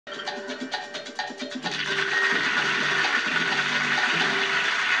Welcome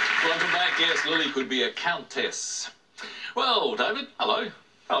back. Yes, Lily could be a countess. Well, David, hello.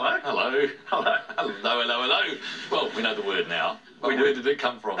 Hello. Hello. Hello. Hello, hello, hello. Well, we know the word now. But where did it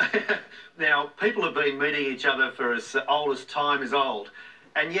come from? Now, people have been meeting each other for as old as time is old.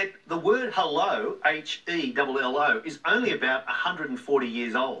 And yet the word hello, H-E-L-L-O, is only about 140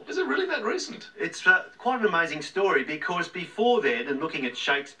 years old. Is it really that recent? It's quite an amazing story, because before then, and looking at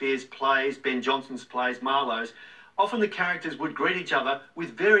Shakespeare's plays, Ben Jonson's plays, Marlowe's, often the characters would greet each other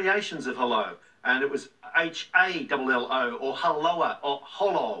with variations of hello. And it was H-A-L-L-O, or helloa, or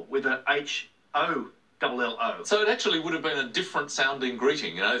hollow, with a H-O-L-L-O. So it actually would have been a different sounding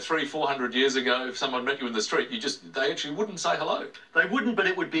greeting. You know, 300-400 years ago, if someone met you in the street, they actually wouldn't say hello. They wouldn't, but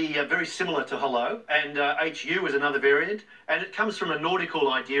it would be very similar to hello. And H-U is another variant. And it comes from a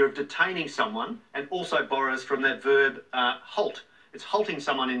nautical idea of detaining someone, and also borrows from that verb halt. It's halting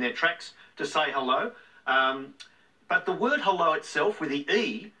someone in their tracks to say hello. But the word hello itself, with the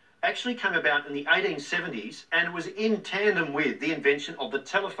E, actually came about in the 1870s, and it was in tandem with the invention of the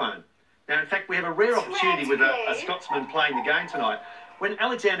telephone. Now, in fact, we have a rare opportunity with a Scotsman playing the game tonight. When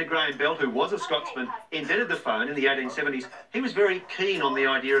Alexander Graham Bell, who was a Scotsman, invented the phone in the 1870s, he was very keen on the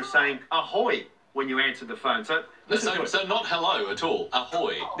idea of saying ahoy when you answered the phone. So not hello at all,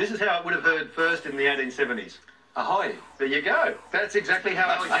 ahoy. This is how it would have heard first in the 1870s. Ahoy. There you go. That's exactly how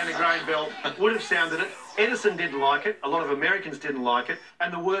Alexander Graham Bell would have sounded it. Edison didn't like it, a lot of Americans didn't like it,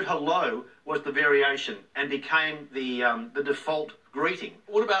 and the word hello was the variation and became the default greeting.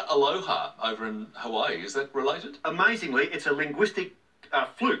 What about aloha over in Hawaii? Is that related? Amazingly, it's a linguistic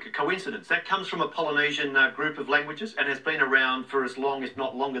fluke, a coincidence. That comes from a Polynesian group of languages and has been around for as long, if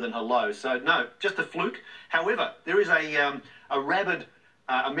not longer, than hello. So, no, just a fluke. However, there is a rabid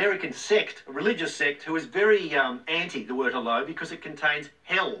American sect, a religious sect, who is very anti the word hello because it contains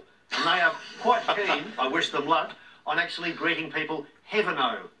hell. And they are quite keen, I wish them luck, on actually greeting people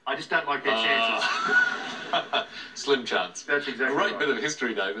heaven-o. I just don't like their chances. Slim chance. That's exactly Great right. bit of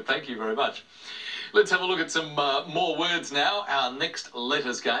history, David. Thank you very much. Let's have a look at some more words now, our next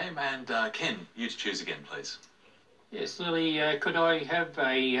letters game. And Ken, you to choose again, please. Yes, Lily, could I have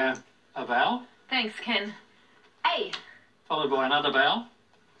a vowel? Thanks, Ken. A. Followed by another vowel.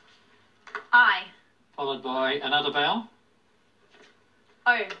 I. Followed by another vowel.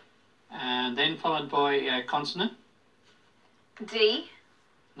 O. And then followed by a consonant. D.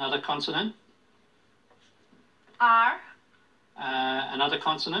 Another consonant. R. Another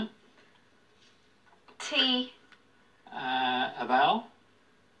consonant. T. A vowel.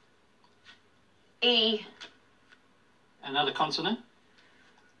 E. Another consonant.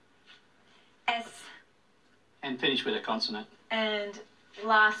 S. And finish with a consonant. And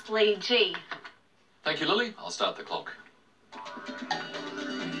lastly, G. Thank you, Lily. I'll start the clock.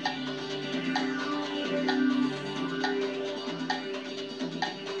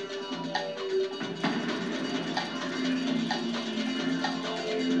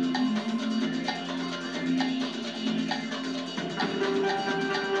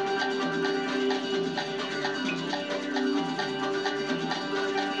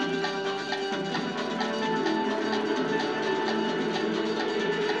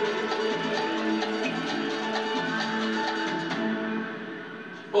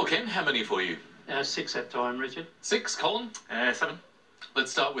 Well, Ken, how many for you? 6 that time, Richard. 6, Colin? 7.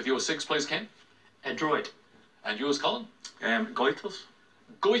 Let's start with your 6, please, Ken. Adroit. And yours, Colin? Goiters.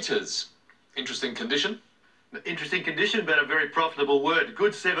 Goiters. Interesting condition. Interesting condition, but a very profitable word.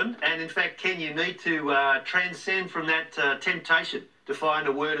 Good 7. And in fact, Ken, you need to transcend from that temptation to find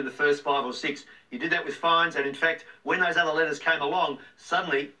a word in the first 5 or 6. You did that with fines, and in fact, when those other letters came along,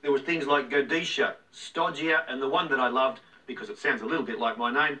 suddenly there were things like Godisha, Stodgia, and the one that I loved, because it sounds a little bit like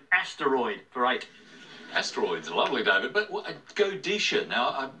my name, Asteroid, for 8. Asteroids, lovely, David. But Godisha,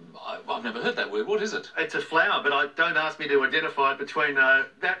 now, I've never heard that word. What is it? It's a flower, but don't ask me to identify it between that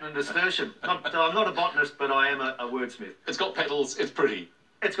and a nasturtium. I'm not a botanist, but I am a wordsmith. It's got petals, it's pretty.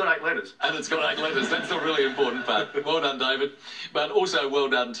 It's got 8 letters. And it's got 8 letters. That's the really important part. Well done, David. But also well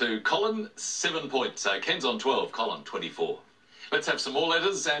done to Colin, 7 points. So Ken's on 12, Colin, 24. Let's have some more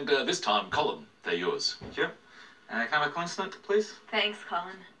letters, and this time, Colin, they're yours. Sure. Can I have a consonant, please? Thanks,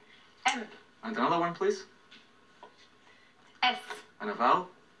 Colin. M. And another one, please. S. And a vowel.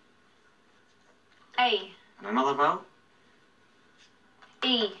 A. And another vowel.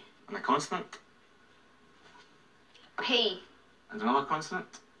 E. And a consonant. P. And another consonant.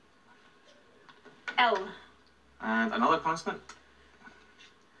 L. And another consonant.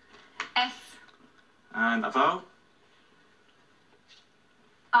 S. And a vowel.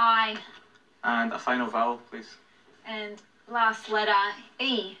 I. And a final vowel, please. And last letter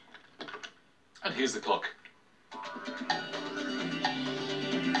E. And here's the clock.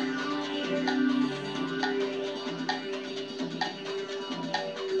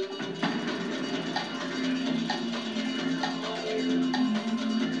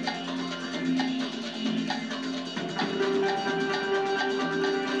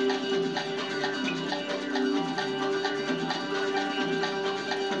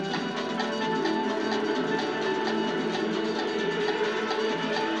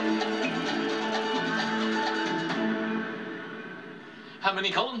 How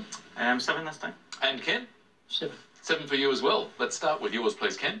many, Colin? 7 this time. And Ken? 7. 7 for you as well. Let's start with yours,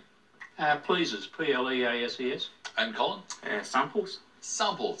 please, Ken. Pleases, Pleases. And Colin? Samples.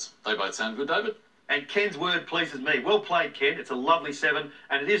 Samples. They both sound good, David. And Ken's word pleases me. Well played, Ken. It's a lovely 7,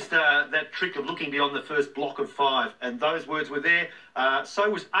 and it is that trick of looking beyond the first block of 5. And those words were there. So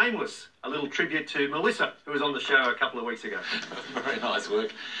was aimless. A little tribute to Melissa, who was on the show a couple of weeks ago. Very nice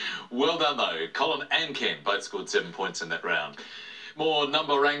work. Well done, though. Colin and Ken both scored 7 points in that round. More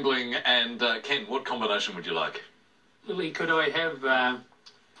number wrangling, and Ken, what combination would you like? Lily, could I have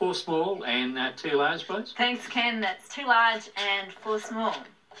 4 small and 2 large, please? Thanks, Ken. That's 2 large and 4 small.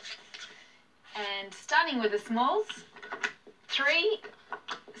 And starting with the smalls, 3,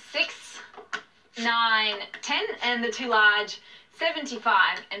 6, 9, 10, and the 2 large,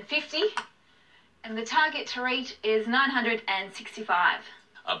 75 and 50. And the target to reach is 965.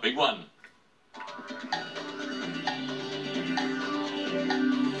 A big one.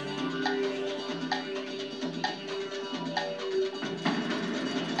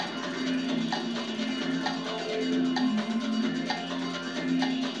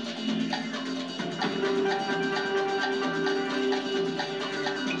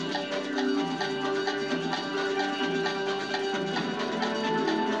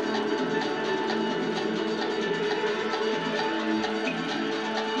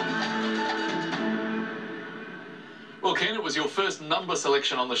 Well, Ken, it was your first number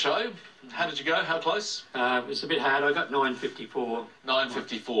selection on the show. How did you go? How close? It was a bit hard. I got 954.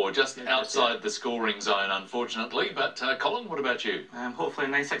 954, just outside the scoring zone, unfortunately. But, Colin, what about you? Hopefully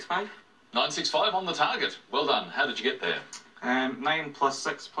 965. 965 on the target. Well done. How did you get there? 9 plus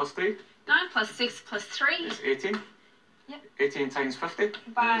 6 plus 3 9 plus 6 plus 3. is 18. Yep. 18 times 50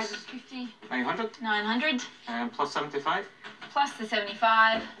 By is 50. 900. 900. Plus 75 Plus the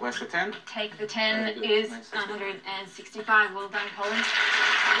 75. less the 10. Take the 10 Very good. is 965. 965. Well done, Colin.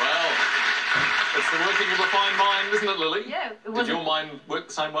 Well, it's the working of a fine mind, isn't it, Lily? Yeah. Did your mind work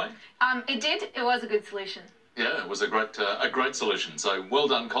the same way? It did. It was a good solution. Yeah, it was a great solution. So well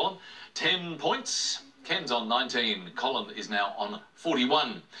done, Colin. 10 points. Ken's on 19. Colin is now on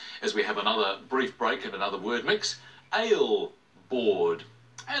 41. As we have another brief break and another word mix. Ale board.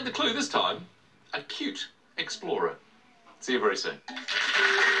 And the clue this time, acute explorer. See you very soon.